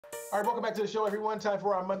All right, welcome back to the show, everyone. Time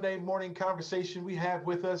for our Monday morning conversation. We have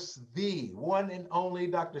with us the one and only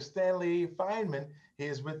Dr. Stanley Feynman. He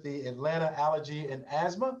is with the Atlanta Allergy and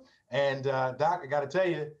Asthma. And Doc, I got to tell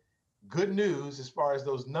you, good news as far as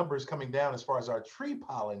those numbers coming down as far as our tree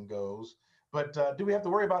pollen goes. But do we have to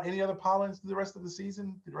worry about any other pollens through the rest of the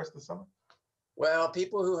season, through the rest of the summer? Well,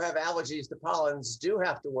 people who have allergies to pollens do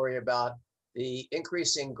have to worry about the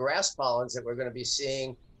increasing grass pollens that we're going to be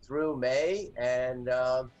seeing through May and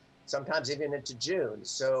sometimes even into June.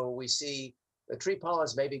 So we see the tree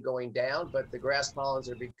pollens may be going down, but the grass pollens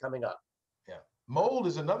are coming up. Yeah. Mold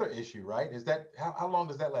is another issue, right? Is that how long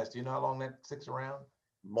does that last? Do you know how long that sticks around?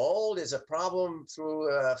 Mold is a problem through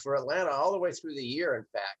for Atlanta all the way through the year. In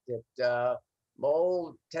fact,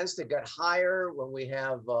 mold tends to get higher when we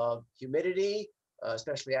have humidity,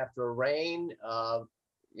 especially after rain.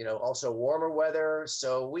 Also warmer weather.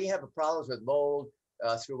 So we have problems with mold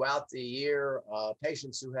throughout the year.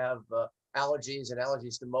 Patients who have allergies and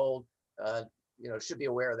allergies to mold, should be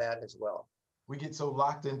aware of that as well. We get so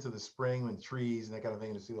locked into the spring and trees and that kind of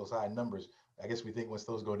thing to see those high numbers. I guess we think once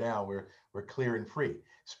those go down, we're clear and free.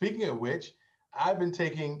 Speaking of which, I've been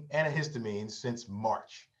taking antihistamines since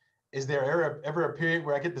March. Is there ever a period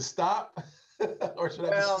where I get to stop, or should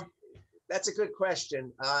I just? That's a good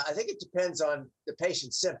question. I think it depends on the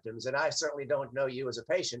patient's symptoms, and I certainly don't know you as a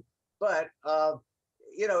patient. But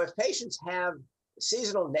if patients have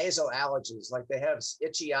seasonal nasal allergies, like they have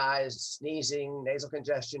itchy eyes, sneezing, nasal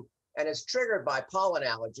congestion, and it's triggered by pollen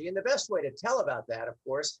allergy, and the best way to tell about that, of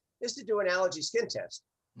course, is to do an allergy skin test.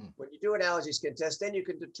 When you do an allergy skin test, then you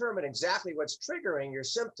can determine exactly what's triggering your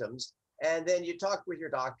symptoms, and then you talk with your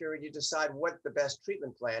doctor and you decide what the best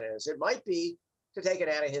treatment plan is. It might be to take an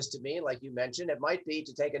antihistamine, like you mentioned. It might be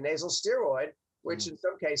to take a nasal steroid, which in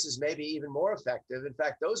some cases may be even more effective. In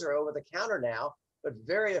fact, those are over the counter now, but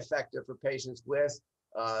very effective for patients with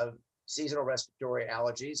seasonal respiratory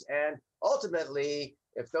allergies. And ultimately,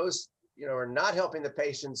 if those are not helping the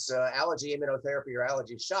patient's allergy immunotherapy or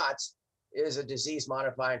allergy shots, is a disease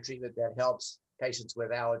modifying treatment that helps patients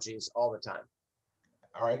with allergies all the time.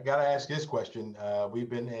 All right, got to ask this question. We've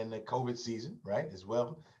been in the COVID season, right, as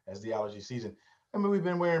well as the allergy season. I mean, we've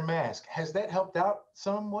been wearing masks. Has that helped out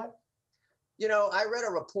somewhat? I read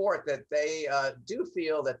a report that they do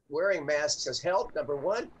feel that wearing masks has helped. Number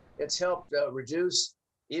one, it's helped reduce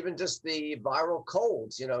even just the viral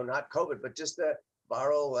colds, not COVID, but just the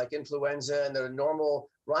viral like influenza and the normal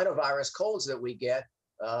rhinovirus colds that we get,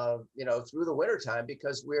 through the wintertime,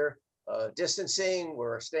 because we're distancing,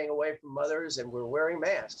 we're staying away from others, and we're wearing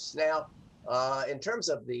masks. Now, in terms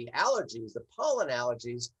of the allergies, the pollen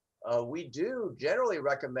allergies, we do generally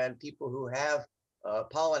recommend people who have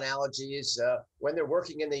pollen allergies when they're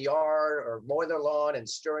working in the yard or mowing their lawn and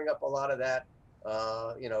stirring up a lot of that,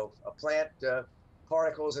 plant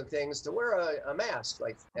particles and things, to wear a mask.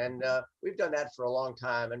 And we've done that for a long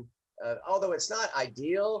time. And although it's not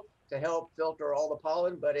ideal to help filter all the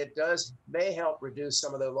pollen, but it may help reduce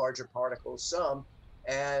some of the larger particles some,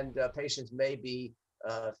 and patients may be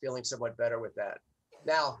feeling somewhat better with that.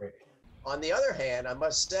 Now, on the other hand, I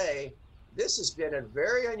must say, this has been a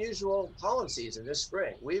very unusual pollen season this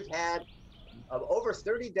spring. We've had over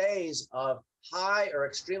 30 days of high or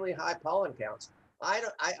extremely high pollen counts. I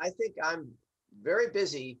think I'm very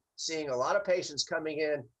busy seeing a lot of patients coming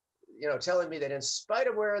in, telling me that in spite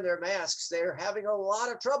of wearing their masks, they're having a lot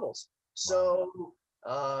of troubles. So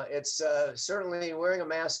it's certainly wearing a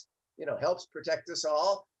mask, helps protect us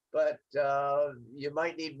all, but you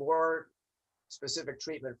might need more specific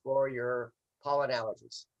treatment for your pollen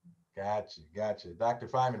allergies. Gotcha. Dr.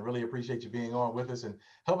 Feynman, really appreciate you being on with us and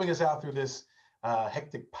helping us out through this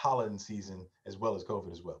hectic pollen season, as well as COVID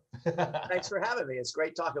as well. Thanks for having me. It's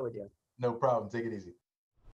great talking with you. No problem. Take it easy.